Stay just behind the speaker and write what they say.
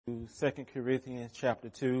2 Corinthians chapter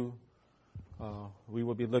 2. We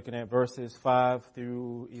will be looking at verses 5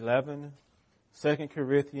 through 11. 2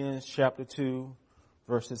 Corinthians chapter 2,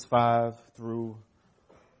 verses 5 through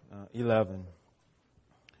 11.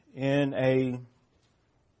 In a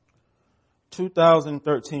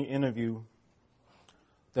 2013 interview,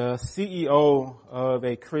 the CEO of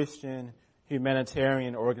a Christian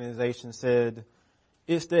humanitarian organization said,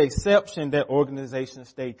 "It's the exception that organizations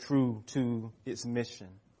stay true to its mission.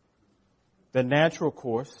 The natural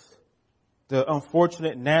course, the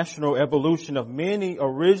unfortunate national evolution of many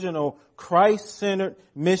original Christ-centered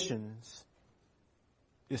missions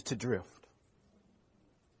is to drift."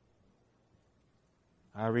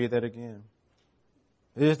 I read that again.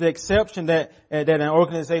 It is the exception that an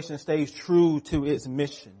organization stays true to its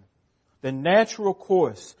mission. The natural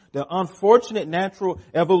course, the unfortunate natural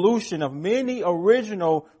evolution of many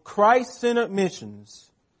original Christ-centered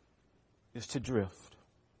missions is to drift.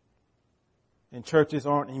 And churches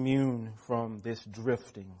aren't immune from this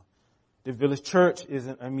drifting. The village church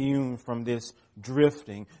isn't immune from this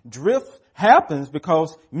drifting. Drift happens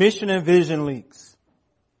because mission and vision leaks.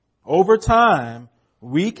 Over time,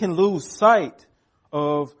 we can lose sight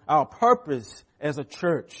of our purpose as a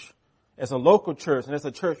church, as a local church, and as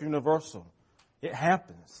a church universal. It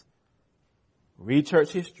happens. Read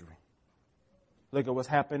church history. Look at what's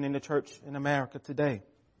happening in the church in America today.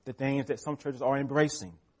 The things that some churches are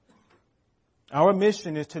embracing. Our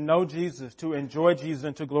mission is to know Jesus, to enjoy Jesus,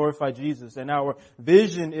 and to glorify Jesus. And our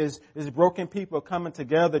vision is broken people coming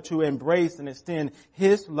together to embrace and extend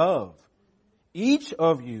His love. Each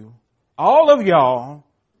of you, all of y'all,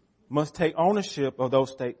 must take ownership of those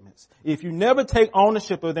statements. If you never take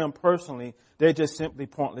ownership of them personally, they're just simply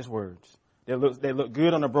pointless words. They look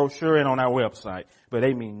good on a brochure and on our website, but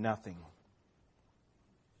they mean nothing.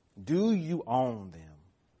 Do you own them?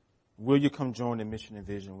 Will you come join the mission and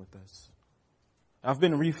vision with us? I've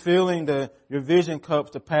been refilling your vision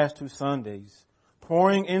cups the past 2 Sundays,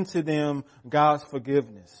 pouring into them God's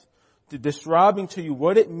forgiveness, describing to you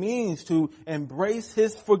what it means to embrace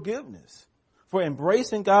His forgiveness. For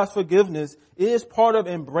embracing God's forgiveness is part of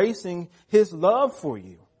embracing His love for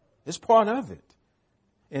you. It's part of it.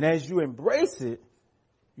 And as you embrace it,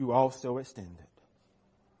 you also extend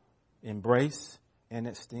it. Embrace and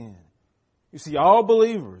extend. You see, all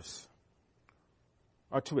believers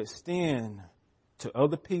are to extend to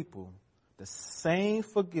other people the same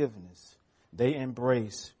forgiveness they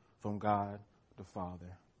embrace from God the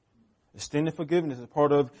Father. Extending forgiveness is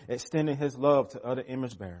part of extending His love to other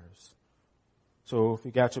image bearers. So if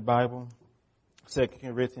you got your Bible, 2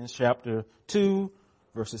 Corinthians chapter 2,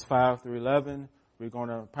 verses 5 through 11, we're going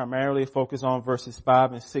to primarily focus on verses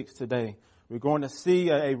 5 and 6 today. We're going to see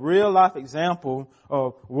a real life example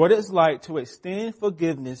of what it's like to extend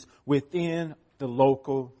forgiveness within the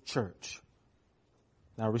local church.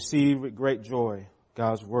 Now receive with great joy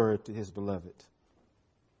God's word to His beloved.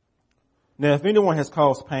 Now if anyone has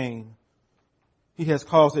caused pain, he has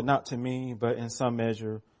caused it not to me, but in some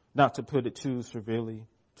measure, not to put it too severely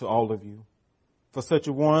to all of you. For such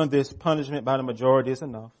a one, this punishment by the majority is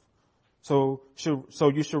enough. So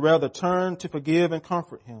you should rather turn to forgive and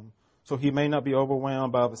comfort him, so he may not be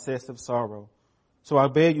overwhelmed by excessive sorrow. So I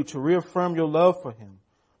beg you to reaffirm your love for him.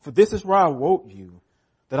 For this is why I wrote you,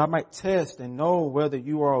 that I might test and know whether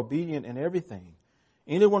you are obedient in everything.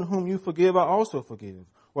 Anyone whom you forgive, I also forgive.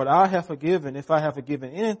 What I have forgiven, if I have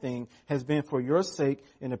forgiven anything, has been for your sake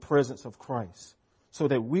in the presence of Christ, so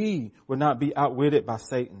that we will not be outwitted by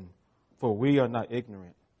Satan, for we are not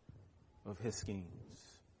ignorant of his schemes.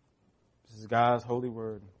 This is God's holy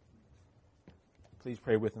word. Please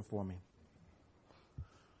pray with and for me.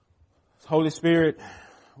 Holy Spirit,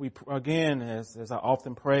 we again, as I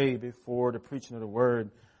often pray before the preaching of the word,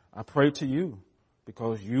 I pray to you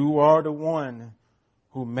because you are the one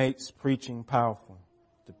who makes preaching powerful.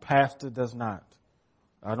 The pastor does not.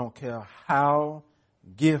 I don't care how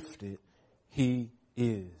gifted he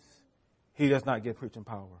is. He does not get preaching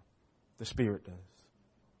power. The Spirit does.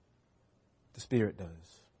 The Spirit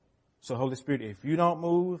does. So Holy Spirit, if you don't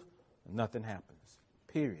move, nothing happens.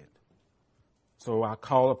 Period. So I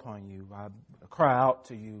call upon you. I cry out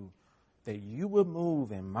to you that you would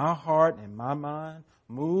move in my heart and my mind,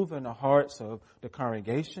 move in the hearts of the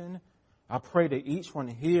congregation. I pray that each one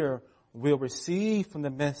here will receive from the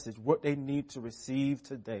message what they need to receive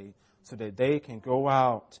today so that they can go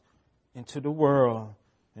out into the world,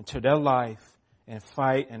 into their life, and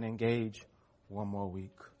fight and engage one more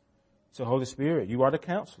week. So Holy Spirit, you are the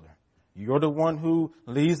counselor. You're the one who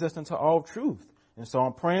leads us into all truth. And so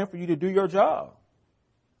I'm praying for you to do your job.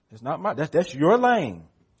 It's not that's your lane.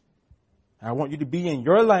 I want you to be in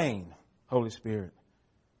your lane, Holy Spirit.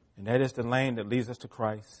 And that is the lane that leads us to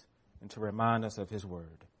Christ and to remind us of his word.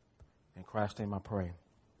 In Christ's name I pray.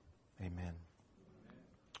 Amen.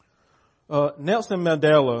 Nelson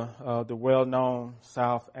Mandela, the well-known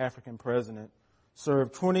South African president,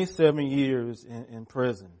 served 27 years in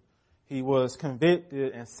prison. He was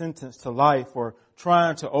convicted and sentenced to life for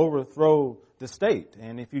trying to overthrow the state.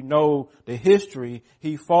 And if you know the history,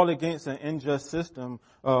 he fought against an unjust system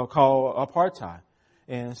called apartheid.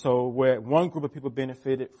 And so where one group of people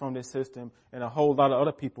benefited from this system and a whole lot of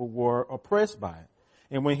other people were oppressed by it.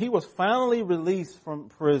 And when he was finally released from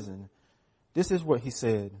prison, this is what he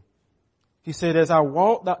said. He said, as I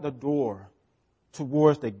walked out the door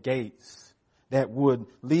towards the gates that would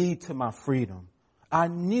lead to my freedom, I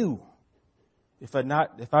knew if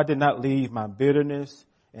I did not leave my bitterness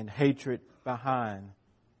and hatred behind,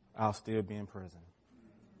 I'll still be in prison.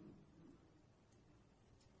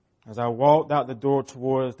 As I walked out the door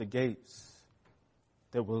towards the gates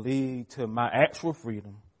that will lead to my actual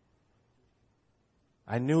freedom,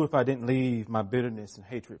 I knew if I didn't leave my bitterness and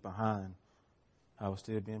hatred behind, I would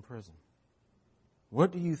still be in prison.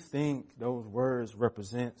 What do you think those words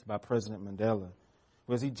represent by President Mandela?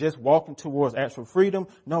 Was he just walking towards actual freedom?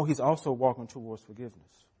 No, he's also walking towards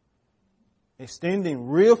forgiveness. Extending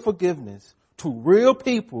real forgiveness to real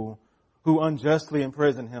people who unjustly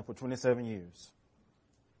imprisoned him for 27 years.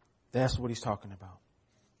 That's what he's talking about.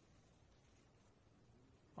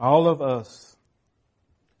 All of us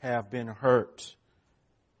have been hurt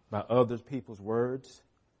by other people's words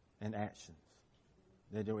and actions.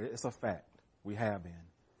 It's a fact. We have been.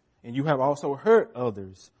 And you have also hurt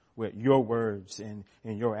others with your words and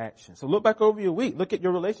your actions. So look back over your week. Look at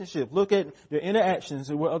your relationship. Look at your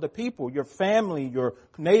interactions with other people, your family, your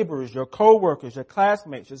neighbors, your coworkers, your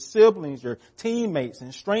classmates, your siblings, your teammates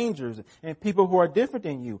and strangers and people who are different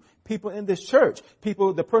than you. People in this church.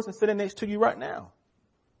 The person sitting next to you right now.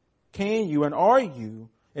 Can you and are you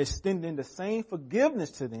extending the same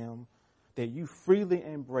forgiveness to them that you freely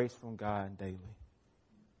embrace from God daily?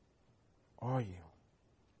 Are you?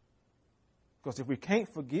 Because if we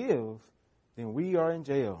can't forgive, then we are in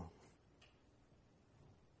jail.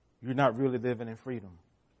 You're not really living in freedom.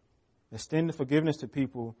 Extending forgiveness to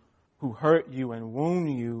people who hurt you and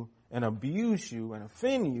wound you and abuse you and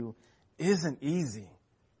offend you isn't easy,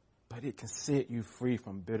 but it can set you free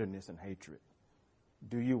from bitterness and hatred.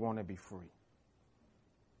 Do you want to be free?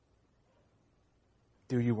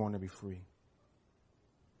 Do you want to be free?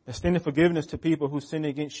 Extending forgiveness to people who sin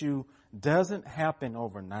against you doesn't happen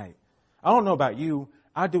overnight. I don't know about you.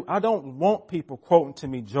 I don't want people quoting to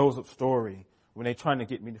me Joseph's story when they're trying to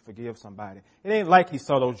get me to forgive somebody. It ain't like he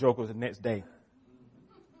saw those jokers the next day.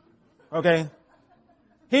 Okay?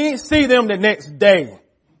 He didn't see them the next day.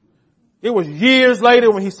 It was years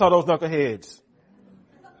later when he saw those knuckleheads.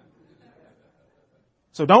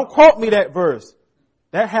 So don't quote me that verse.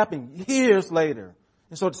 That happened years later.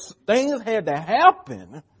 And so things had to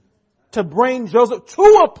happen to bring Joseph to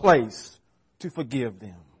a place to forgive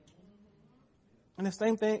them. And the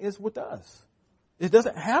same thing is with us. It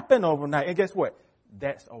doesn't happen overnight. And guess what?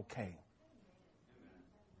 That's okay.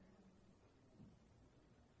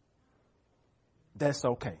 That's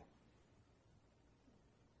okay.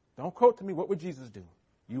 Don't quote to me, what would Jesus do?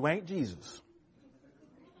 You ain't Jesus.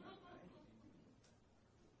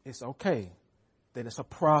 It's okay that it's a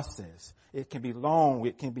process. It can be long.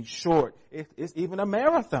 It can be short. It's even a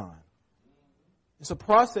marathon. It's a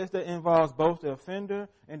process that involves both the offender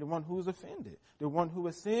and the one who's offended, the one who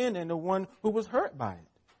has sinned and the one who was hurt by it.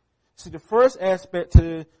 See, the first aspect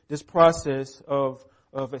to this process of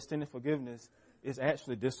extended forgiveness is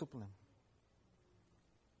actually discipline.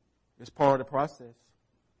 It's part of the process.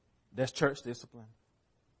 That's church discipline.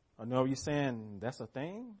 I know you're saying that's a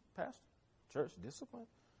thing, Pastor? Church discipline?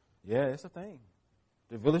 Yeah, it's a thing.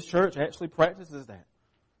 The Village Church actually practices that.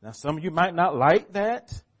 Now, some of you might not like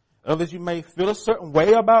that. Others, you may feel a certain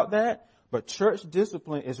way about that. But church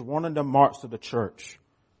discipline is one of the marks of the church.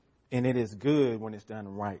 And it is good when it's done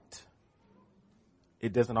right.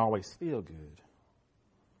 It doesn't always feel good.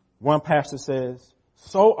 One pastor says,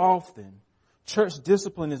 so often, church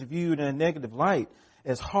discipline is viewed in a negative light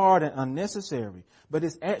as hard and unnecessary. But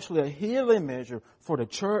it's actually a healing measure for the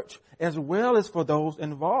church as well as for those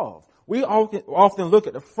involved. We often look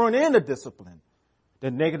at the front end of discipline,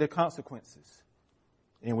 the negative consequences.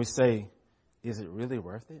 And we say, is it really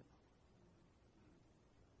worth it?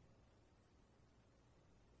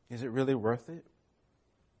 Is it really worth it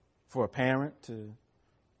for a parent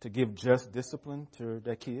to give just discipline to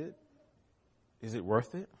their kid? Is it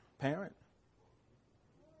worth it, parent?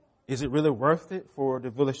 Is it really worth it for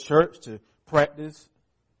the Village Church to practice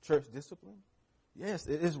church discipline? Yes,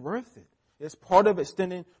 it is worth it. It's part of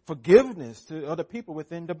extending forgiveness to other people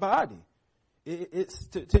within the body.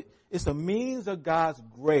 It's a means of God's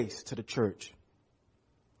grace to the church.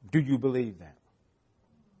 Do you believe that?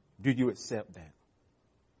 Do you accept that?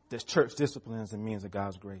 That church discipline is a means of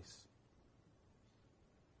God's grace.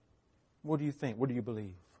 What do you think? What do you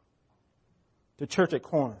believe? The church at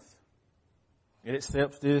Corinth, it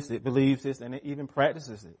accepts this, it believes this, and it even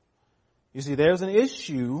practices it. You see, there's an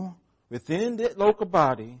issue within that local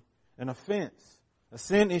body, an offense, a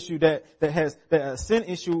sin issue a sin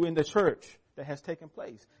issue in the church that has taken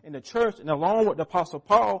place. In the church, and along with the Apostle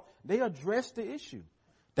Paul, they address the issue.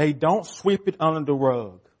 They don't sweep it under the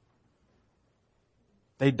rug.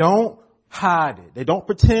 They don't hide it. They don't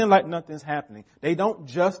pretend like nothing's happening. They don't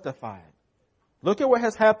justify it. Look at what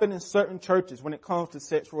has happened in certain churches when it comes to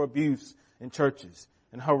sexual abuse in churches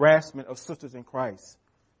and harassment of sisters in Christ.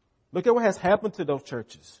 Look at what has happened to those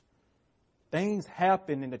churches. Things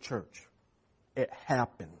happen in the church. It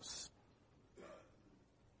happens.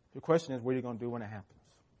 The question is, what are you going to do when it happens?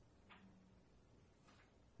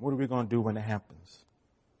 What are we going to do when it happens?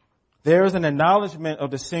 There is an acknowledgement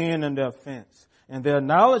of the sin and the offense. And the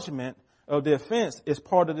acknowledgement of the offense is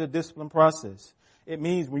part of the discipline process. It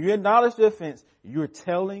means when you acknowledge the offense, you're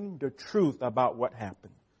telling the truth about what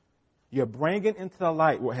happened. You're bringing into the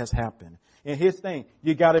light what has happened. And here's the thing,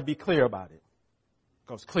 you got to be clear about it.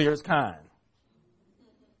 Because clear is kind.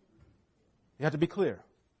 You have to be clear.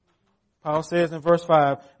 Paul says in verse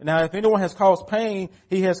 5, now if anyone has caused pain,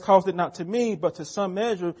 he has caused it not to me, but to some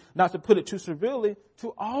measure, not to put it too severely,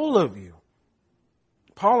 to all of you.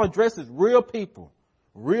 Paul addresses real people,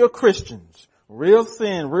 real Christians, real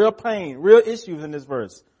sin, real pain, real issues in this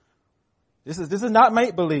verse. This is not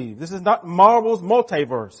make-believe. This is not Marvel's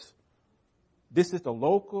multiverse. This is the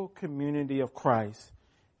local community of Christ,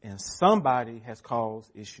 and somebody has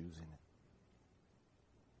caused issues in it.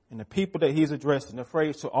 And the people that he's addressing, the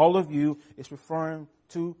phrase to all of you is referring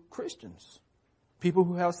to Christians. People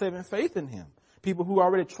who have saving faith in him. People who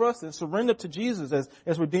already trust and surrender to Jesus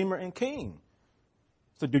as Redeemer and King.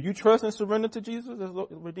 So do you trust and surrender to Jesus as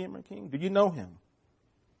Redeemer and King? Do you know him?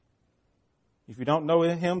 If you don't know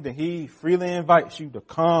him, then he freely invites you to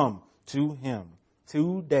come to him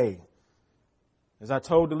today. As I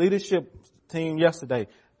told the leadership team yesterday,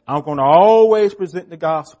 I'm going to always present the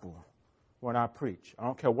gospel when I preach. I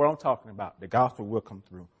don't care what I'm talking about. The gospel will come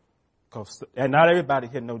through. Because not everybody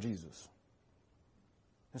here knows Jesus.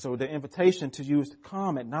 And so the invitation to you is to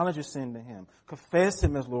come, acknowledge your sin to him, confess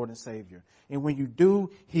him as Lord and Savior. And when you do,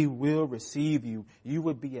 he will receive you. You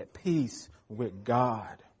will be at peace with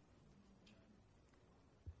God.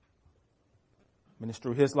 And it's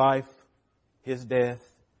through his life, his death,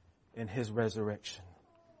 and his resurrection.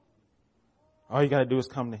 All you got to do is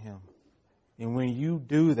come to him. And when you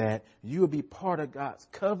do that, you will be part of God's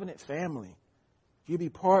covenant family. You'll be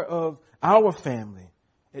part of our family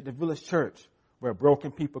at the Village Church, where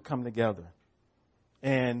broken people come together.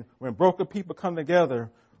 And when broken people come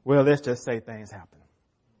together, well, let's just say things happen.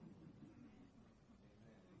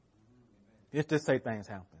 Let's just say things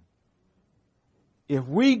happen. If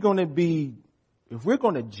we're going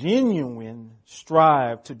to genuinely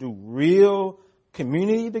strive to do real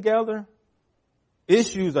community together,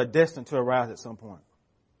 issues are destined to arise at some point.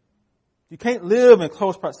 You can't live in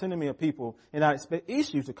close proximity of people and not expect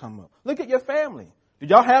issues to come up. Look at your family. Do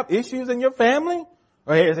y'all have issues in your family?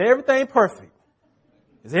 Or is everything perfect?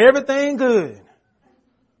 Is everything good?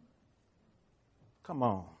 Come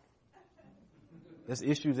on. There's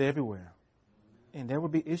issues everywhere. And there will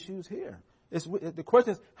be issues here. The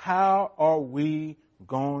question is, how are we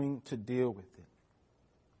going to deal with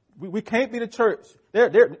it? We can't be the church.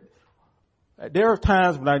 There are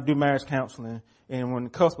times when I do marriage counseling, and when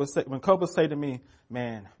couples say to me,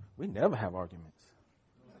 man, we never have arguments.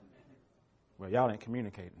 Well, y'all ain't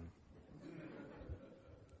communicating.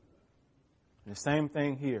 And the same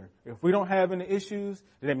thing here. If we don't have any issues,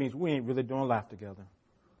 then that means we ain't really doing life together.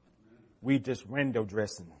 We just window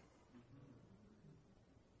dressing.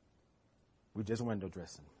 We just window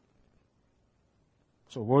dressing.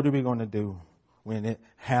 So what are we going to do when it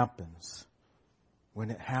happens?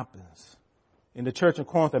 When it happens. In the church in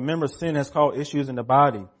Corinth, a member of sin has caused issues in the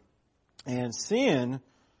body. And sin,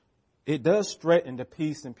 it does threaten the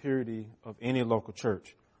peace and purity of any local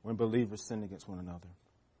church when believers sin against one another,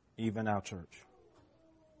 even our church.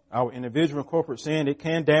 Our individual and corporate sin, it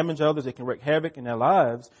can damage others. It can wreak havoc in their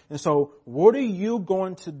lives. And so what are you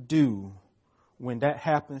going to do when that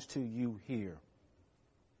happens to you here?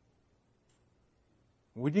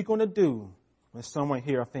 What are you going to do when someone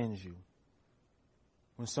here offends you?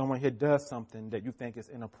 When someone here does something that you think is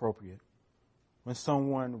inappropriate? When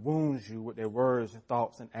someone wounds you with their words and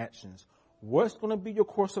thoughts and actions? what's going to be your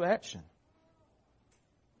course of action?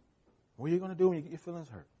 What are you going to do when you get your feelings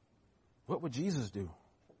hurt? What would Jesus do?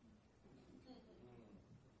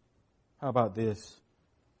 How about this?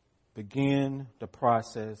 Begin the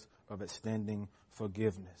process of extending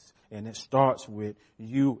forgiveness. And it starts with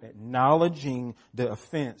you acknowledging the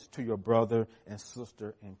offense to your brother and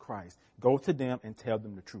sister in Christ. Go to them and tell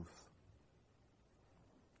them the truth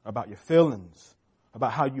about your feelings,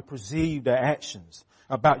 about how you perceive their actions,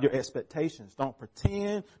 about your expectations. Don't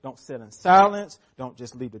pretend. Don't sit in silence. Don't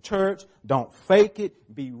just leave the church. Don't fake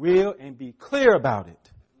it. Be real and be clear about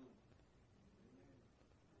it.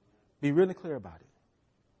 Be really clear about it.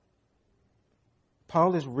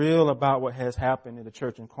 Paul is real about what has happened in the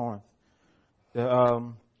church in Corinth.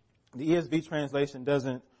 The ESV translation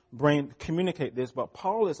doesn't communicate this, but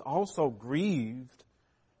Paul is also grieved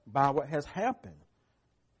by what has happened,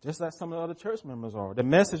 just like some of the other church members are. The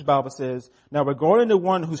Message Bible says, now regarding the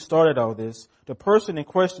one who started all this, the person in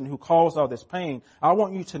question who caused all this pain, I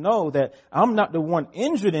want you to know that I'm not the one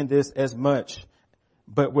injured in this as much,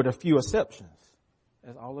 but with a few exceptions,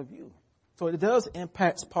 as all of you. So it does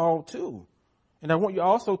impact Paul too. And I want you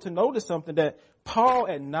also to notice something, that Paul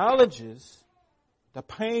acknowledges the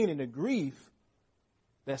pain and the grief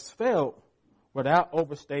that's felt without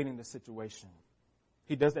overstating the situation.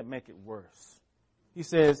 He doesn't make it worse. He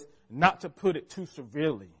says not to put it too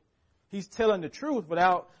severely. He's telling the truth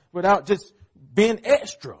without just being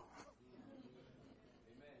extra.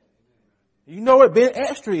 You know what being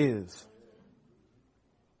extra is.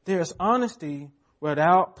 There's honesty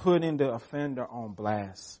without putting the offender on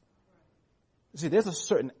blast. See, there's a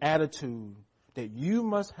certain attitude that you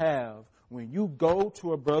must have when you go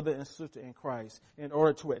to a brother and sister in Christ in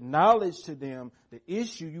order to acknowledge to them the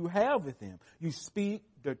issue you have with them. You speak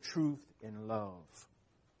the truth in love.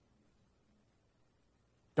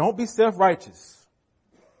 Don't be self-righteous.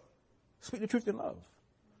 Speak the truth in love.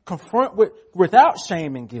 Confront without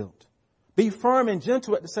shame and guilt. Be firm and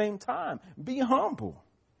gentle at the same time. Be humble.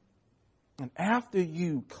 And after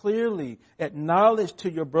you clearly acknowledge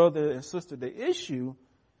to your brother and sister the issue,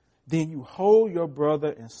 then you hold your brother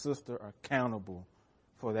and sister accountable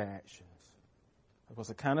for their actions. Because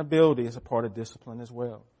accountability is a part of discipline as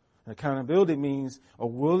well. And accountability means a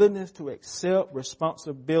willingness to accept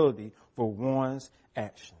responsibility for one's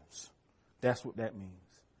actions. That's what that means.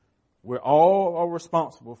 We're all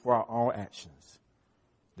responsible for our own actions.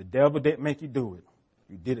 The devil didn't make you do it.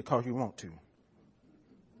 You did it because you want to.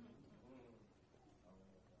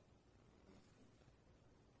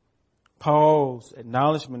 Paul's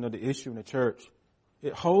acknowledgement of the issue in the church,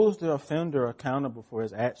 it holds the offender accountable for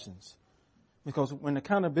his actions. Because when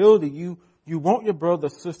accountability, you want your brother or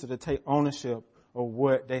sister to take ownership of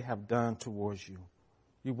what they have done towards you.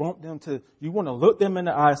 You want to look them in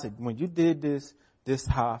the eye and say, when you did this, this is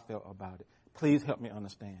how I felt about it. Please help me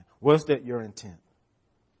understand. Was that your intent?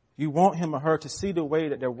 You want him or her to see the way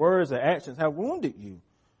that their words or actions have wounded you.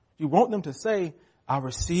 You want them to say, I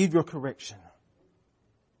receive your correction.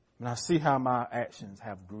 And I see how my actions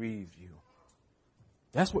have grieved you.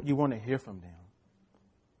 That's what you want to hear from them.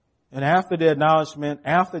 And after the acknowledgement,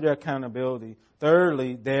 after their accountability,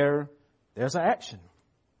 thirdly, there's an action.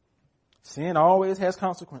 Sin always has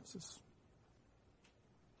consequences.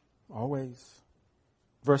 Always.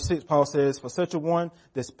 Verse 6, Paul says, for such a one,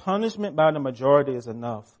 this punishment by the majority is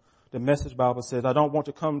enough. The Message Bible says, I don't want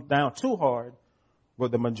to come down too hard,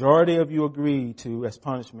 but the majority of you agree to as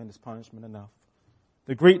punishment is punishment enough.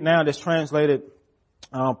 The Greek now that's translated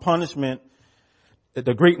punishment,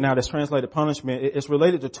 it's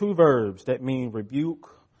related to two verbs that mean rebuke,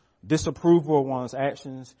 disapproval of one's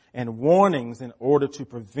actions, and warnings in order to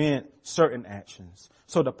prevent certain actions.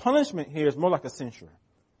 So the punishment here is more like a censure.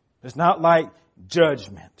 It's not like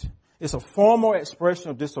judgment. It's a formal expression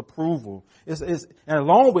of disapproval. And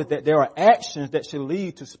along with that, there are actions that should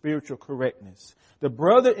lead to spiritual correctness. The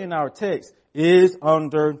brother in our text is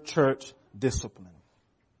under church discipline.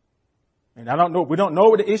 And we don't know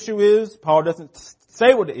what the issue is. Paul doesn't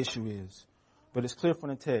say what the issue is. But it's clear from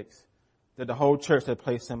the text that the whole church had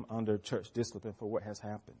placed him under church discipline for what has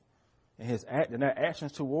happened. And their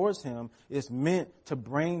actions towards him is meant to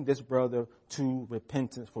bring this brother to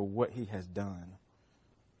repentance for what he has done.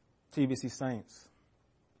 TBC Saints,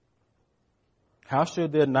 how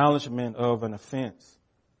should the acknowledgement of an offense,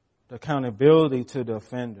 the accountability to the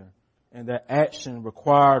offender, and the action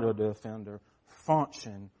required of the offender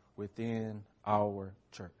function within our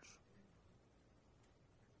church?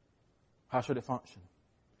 How should it function?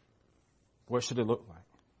 What should it look like?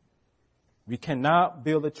 We cannot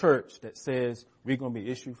build a church that says we're going to be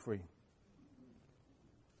issue free.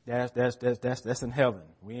 That's in heaven.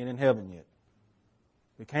 We ain't in heaven yet.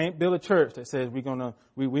 We can't build a church that says we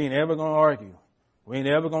ain't ever gonna argue. We ain't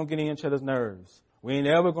ever gonna get in each other's nerves. We ain't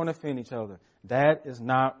ever gonna offend each other. That is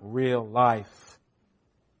not real life.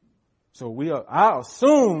 So I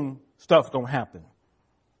assume stuff's gonna happen.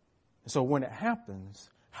 And so when it happens,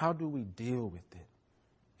 how do we deal with it?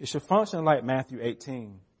 It should function like Matthew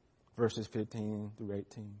 18, verses 15 through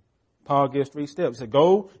 18. Paul gives 3 steps. He said,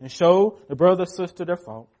 go and show the brother or sister their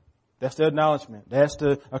fault. That's the acknowledgement. That's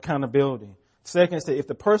the accountability. Second is that if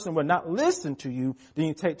the person will not listen to you, then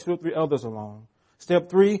you take 2 or 3 others along. Step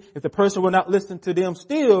 3, if the person will not listen to them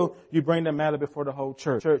still, you bring the matter before the whole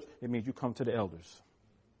church. Church, it means you come to the elders.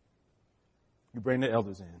 You bring the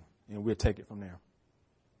elders in, and we'll take it from there.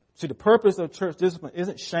 See, the purpose of church discipline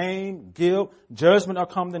isn't shame, guilt, judgment, or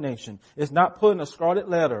condemnation. It's not putting a scarlet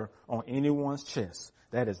letter on anyone's chest.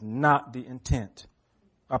 That is not the intent.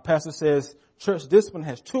 Our pastor says church discipline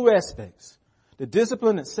has 2 aspects. The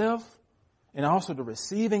discipline itself and also the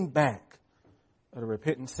receiving back of the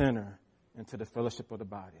repentant sinner into the fellowship of the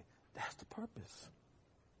body. That's the purpose.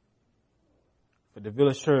 For the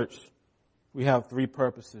Village Church, we have 3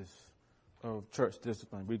 purposes of church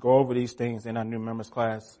discipline. We go over these things in our new members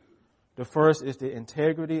class. The first is the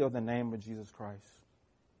integrity of the name of Jesus Christ.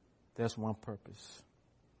 That's one purpose.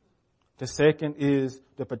 The second is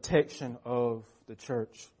the protection of the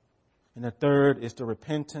church. And the third is the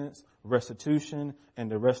repentance, restitution,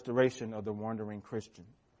 and the restoration of the wandering Christian.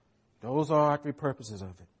 Those are our 3 purposes of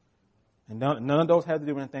it. And none of those have to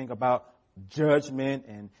do with anything about judgment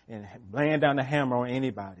and laying down the hammer on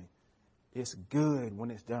anybody. It's good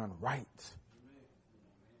when it's done right.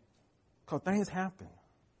 Because things happen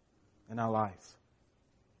in our life.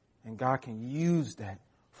 And God can use that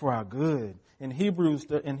for our good. In Hebrews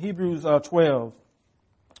 12,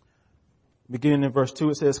 beginning in verse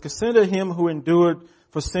 2, it says, consider him who endured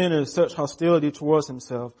for sinners such hostility towards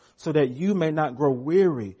himself, so that you may not grow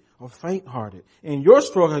weary or faint-hearted. In your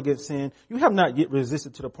struggle against sin, you have not yet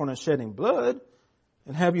resisted to the point of shedding blood.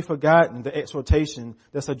 And have you forgotten the exhortation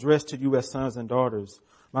that's addressed to you as sons and daughters?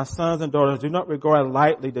 My sons and daughters, do not regard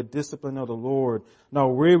lightly the discipline of the Lord,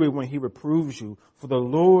 nor weary when he reproves you. For the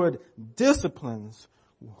Lord disciplines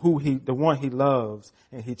the one he loves,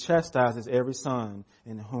 and he chastises every son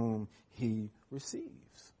in whom he receives.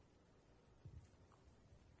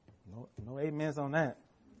 No amens on that.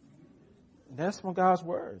 That's from God's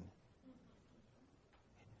word.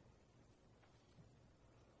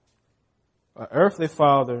 An earthly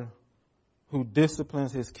father who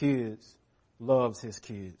disciplines his kids loves his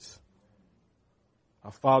kids.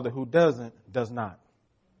 A father who doesn't does not.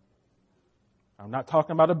 I'm not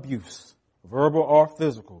talking about abuse, verbal or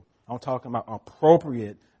physical. I'm talking about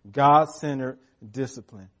appropriate, God-centered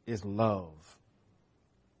discipline is love.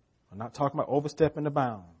 I'm not talking about overstepping the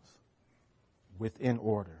bounds. Within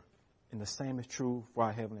order. And the same is true for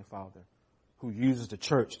our Heavenly Father, who uses the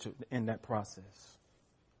church in that process.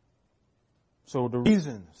 So the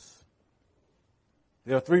reasons.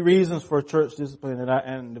 There are 3 reasons for church discipline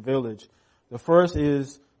in the village. The first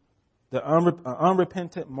is the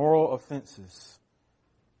unrepentant moral offenses.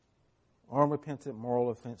 Unrepentant moral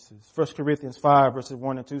offenses. 1 Corinthians 5 verses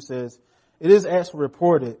 1 and 2 says, it is actually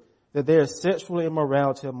reported that there is sexual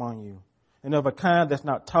immorality among you, and of a kind that's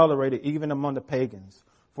not tolerated even among the pagans.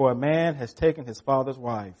 For a man has taken his father's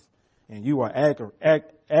wife, and you are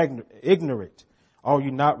ignorant. Ought you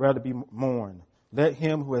not rather be mourned? Let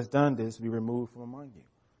him who has done this be removed from among you.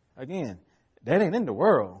 Again, that ain't in the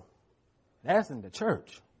world. That's in the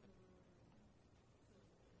church.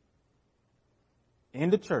 In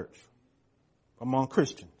the church, among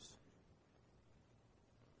Christians.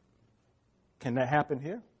 Can that happen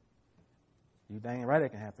here? You dang right it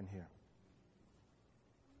can happen here.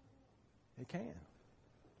 It can.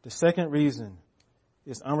 The second reason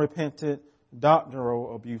is unrepentant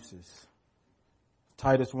doctrinal abuses.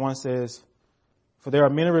 Titus 1 says, for there are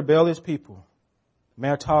many rebellious people,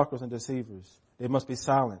 mere talkers and deceivers. They must be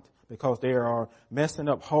silent because they are messing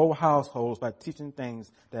up whole households by teaching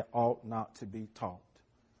things that ought not to be taught.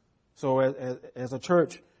 So as a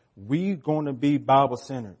church, we're going to be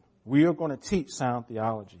Bible-centered. We are going to teach sound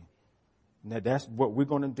theology. Now that's what we're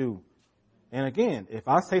going to do. And again, if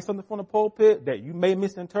I say something from the pulpit that you may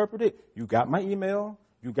misinterpret it, you got my email,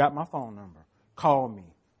 you got my phone number. Call me.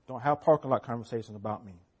 Don't have parking lot conversations about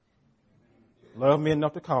me. Love me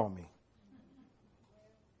enough to call me.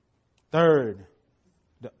 Third,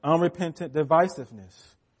 the unrepentant divisiveness.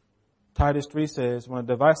 Titus 3 says,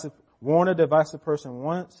 warn a divisive person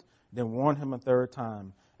once, then warn him a third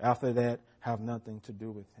time. After that, have nothing to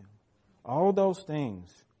do with him. All those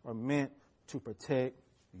things are meant to protect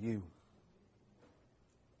you.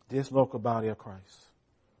 This local body of Christ.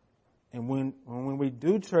 And when we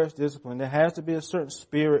do church discipline, there has to be a certain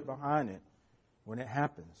spirit behind it when it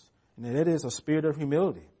happens. And that is a spirit of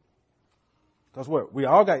humility. Because what? We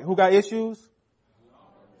all got, who got issues?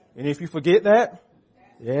 And if you forget that,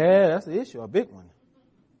 yeah, that's the issue, a big one.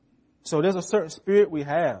 So there's a certain spirit we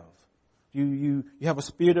have. You have a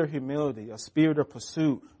spirit of humility, a spirit of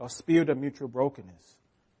pursuit, a spirit of mutual brokenness.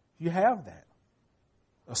 You have that.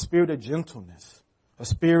 A spirit of gentleness, a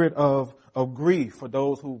spirit of grief for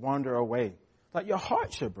those who wander away. Like your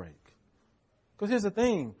heart should break. Because here's the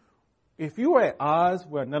thing. If you are at odds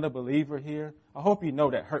with another believer here, I hope you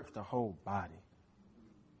know that hurts the whole body.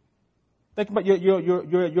 Think about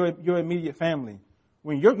your immediate family.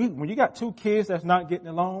 When you got two kids that's not getting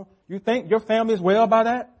along, you think your family is well by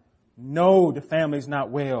that? No, the family's not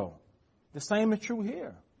well. The same is true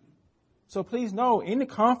here. So please know, any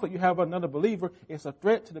conflict you have with another believer is a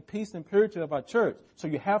threat to the peace and purity of our church. So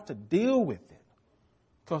you have to deal with it.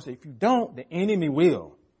 Because if you don't, the enemy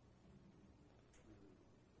will.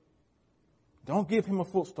 Don't give him a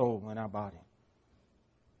footstool in our body.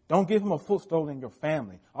 Don't give him a footstool in your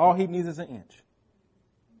family. All he needs is an inch.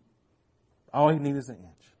 All he needs is an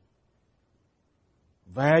inch.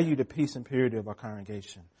 Value the peace and purity of our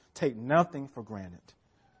congregation. Take nothing for granted.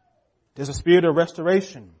 There's a spirit of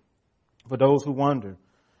restoration for those who wander.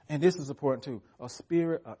 And this is important too. A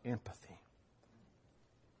spirit of empathy.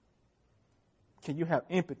 Can you have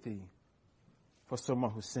empathy for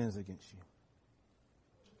someone who sins against you?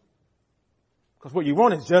 Because what you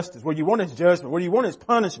want is justice. What you want is judgment. What you want is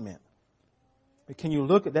punishment. But can you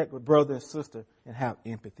look at that brother and sister and have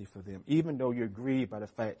empathy for them, even though you're grieved by the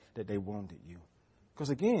fact that they wounded you? Because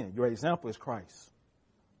again, your example is Christ.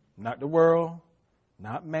 Not the world,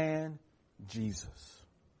 not man, Jesus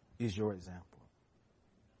is your example.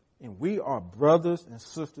 And we are brothers and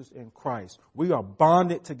sisters in Christ. We are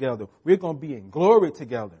bonded together. We're going to be in glory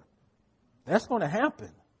together. That's going to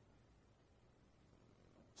happen.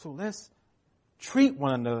 So let's treat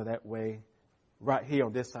one another that way right here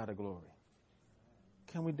on this side of glory.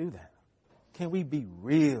 Can we do that? Can we be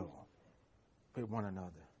real with one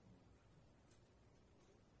another?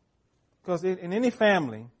 Because in any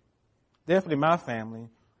family, definitely my family,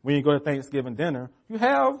 when you go to Thanksgiving dinner, you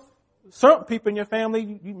have certain people in your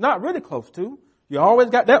family you're not really close to. You always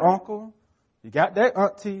got that uncle, you got that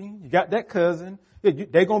auntie, you got that cousin.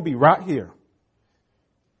 They're going to be right here.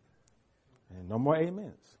 And no more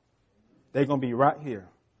amens. They're going to be right here.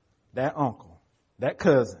 That uncle, that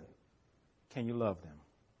cousin. Can you love them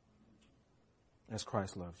as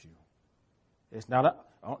Christ loves you? It's not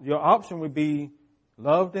your option would be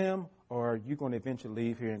love them, or you're going to eventually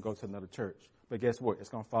leave here and go to another church. But guess what? It's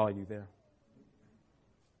going to follow you there.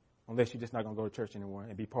 Unless you're just not going to go to church anymore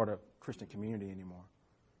and be part of Christian community anymore.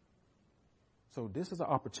 So this is an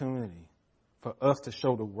opportunity for us to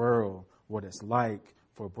show the world what it's like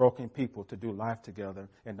for broken people to do life together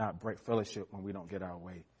and not break fellowship when we don't get our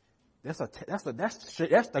way. That's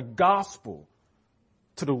the gospel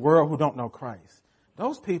to the world who don't know Christ.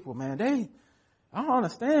 Those people, man, I don't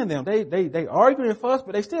understand them. They argue and fuss,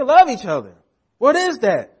 but they still love each other. What is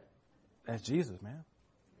that? That's Jesus, man.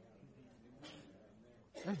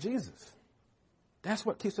 That's Jesus. That's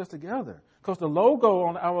what keeps us together. Because the logo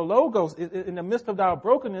on our logos in the midst of our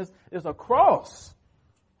brokenness is a cross.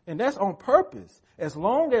 And that's on purpose. As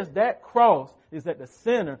long as that cross is at the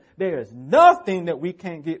center, there is nothing that we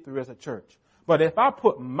can't get through as a church. But if I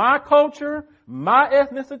put my culture, my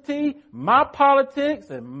ethnicity, my politics,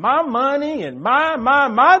 and my money, and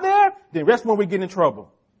my there, then that's when we get in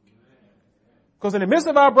trouble. Because in the midst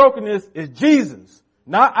of our brokenness is Jesus,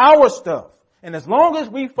 not our stuff. And as long as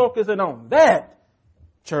we focus in on that,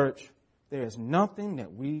 church, there is nothing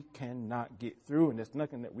that we cannot get through, and there's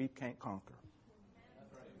nothing that we can't conquer.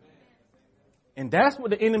 And that's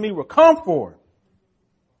what the enemy will come for.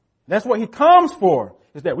 That's what he comes for,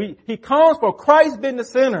 is that he comes for Christ being the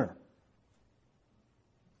center.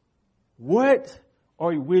 What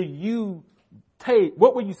will you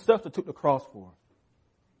substitute the cross for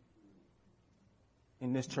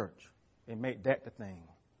in this church and make that the thing?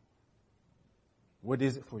 What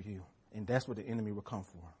is it for you? And that's what the enemy will come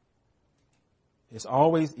for. It's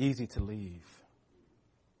always easy to leave.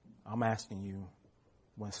 I'm asking you,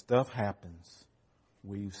 when stuff happens,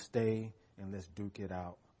 will you stay and let's duke it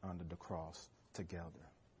out under the cross together?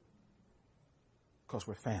 Because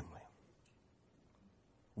we're family.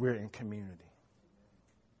 We're in community.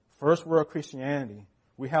 First world Christianity,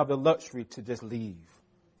 we have the luxury to just leave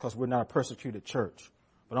because we're not a persecuted church.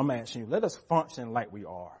 But I'm asking you, let us function like we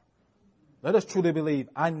are. Let us truly believe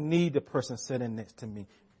I need the person sitting next to me.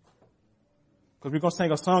 Because we're going to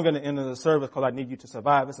sing a song at the end of the service called I Need You to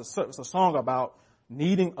Survive. It's a song about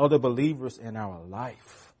needing other believers in our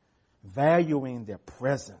life, valuing their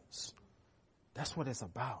presence. That's what it's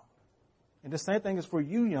about. And the same thing is for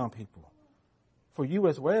you, young people, for you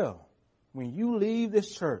as well. When you leave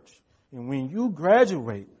this church and when you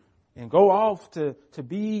graduate and go off to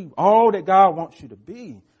be all that God wants you to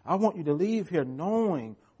be, I want you to leave here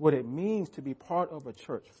knowing what it means to be part of a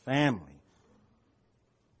church family.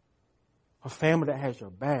 A family that has your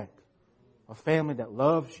back. A family that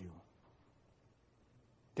loves you.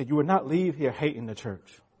 That you will not leave here hating the church.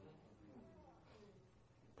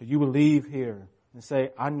 But you will leave here and say,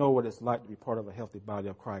 I know what it's like to be part of a healthy body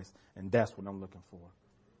of Christ, and that's what I'm looking for.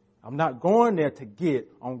 I'm not going there to get,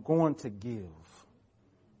 I'm going to give.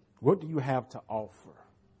 What do you have to offer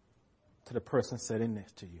to the person sitting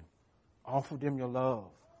next to you? Offer them your love.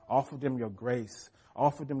 Offer them your grace.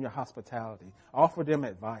 Offer them your hospitality. Offer them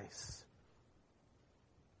advice.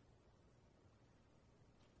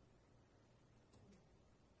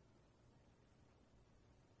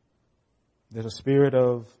 There's a spirit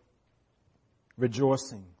of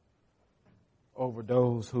rejoicing over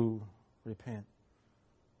those who repent.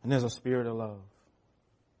 And there's a spirit of love.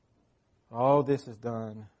 All this is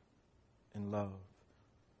done in love.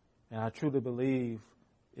 And I truly believe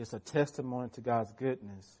it's a testimony to God's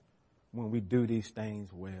goodness when we do these things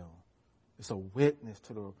well. It's a witness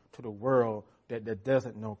to the world that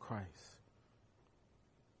doesn't know Christ.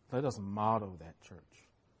 Let us model that, church.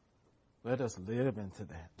 Let us live into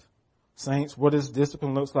that. Saints, what this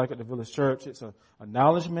discipline looks like at the Village Church, it's an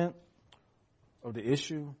acknowledgement of the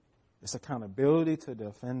issue. It's accountability to the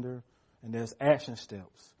offender. And there's action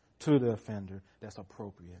steps to the offender that's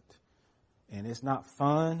appropriate. And it's not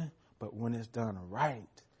fun, but when it's done right,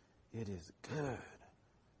 it is good.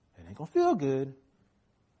 It ain't going to feel good,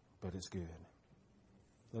 but it's good.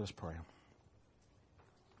 Let us pray.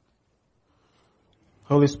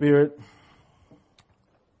 Holy Spirit,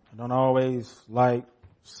 I don't always like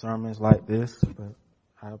sermons like this, but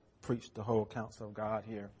I preach the whole counsel of God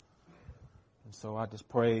here. And so I just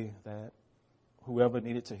pray that whoever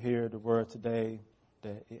needed to hear the word today,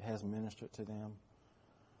 that it has ministered to them.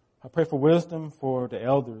 I pray for wisdom for the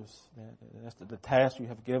elders. That's the task you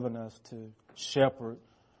have given us to shepherd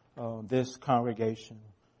this congregation.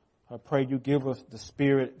 I pray you give us the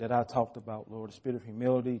spirit that I talked about, Lord, the spirit of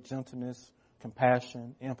humility, gentleness,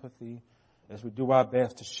 compassion, empathy, as we do our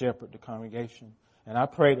best to shepherd the congregation. And I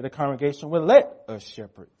pray that the congregation will let us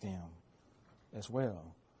shepherd them as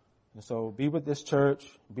well. And so be with this church,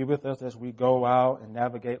 be with us as we go out and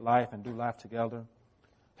navigate life and do life together.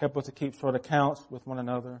 Help us to keep short accounts with one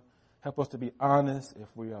another. Help us to be honest if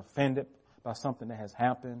we are offended by something that has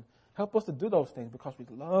happened. Help us to do those things because we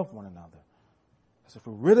love one another. So if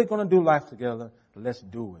we're really going to do life together, let's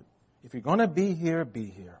do it. If you're going to be here, be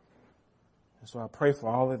here. And so I pray for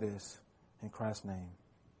all of this in Christ's name.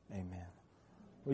 Amen.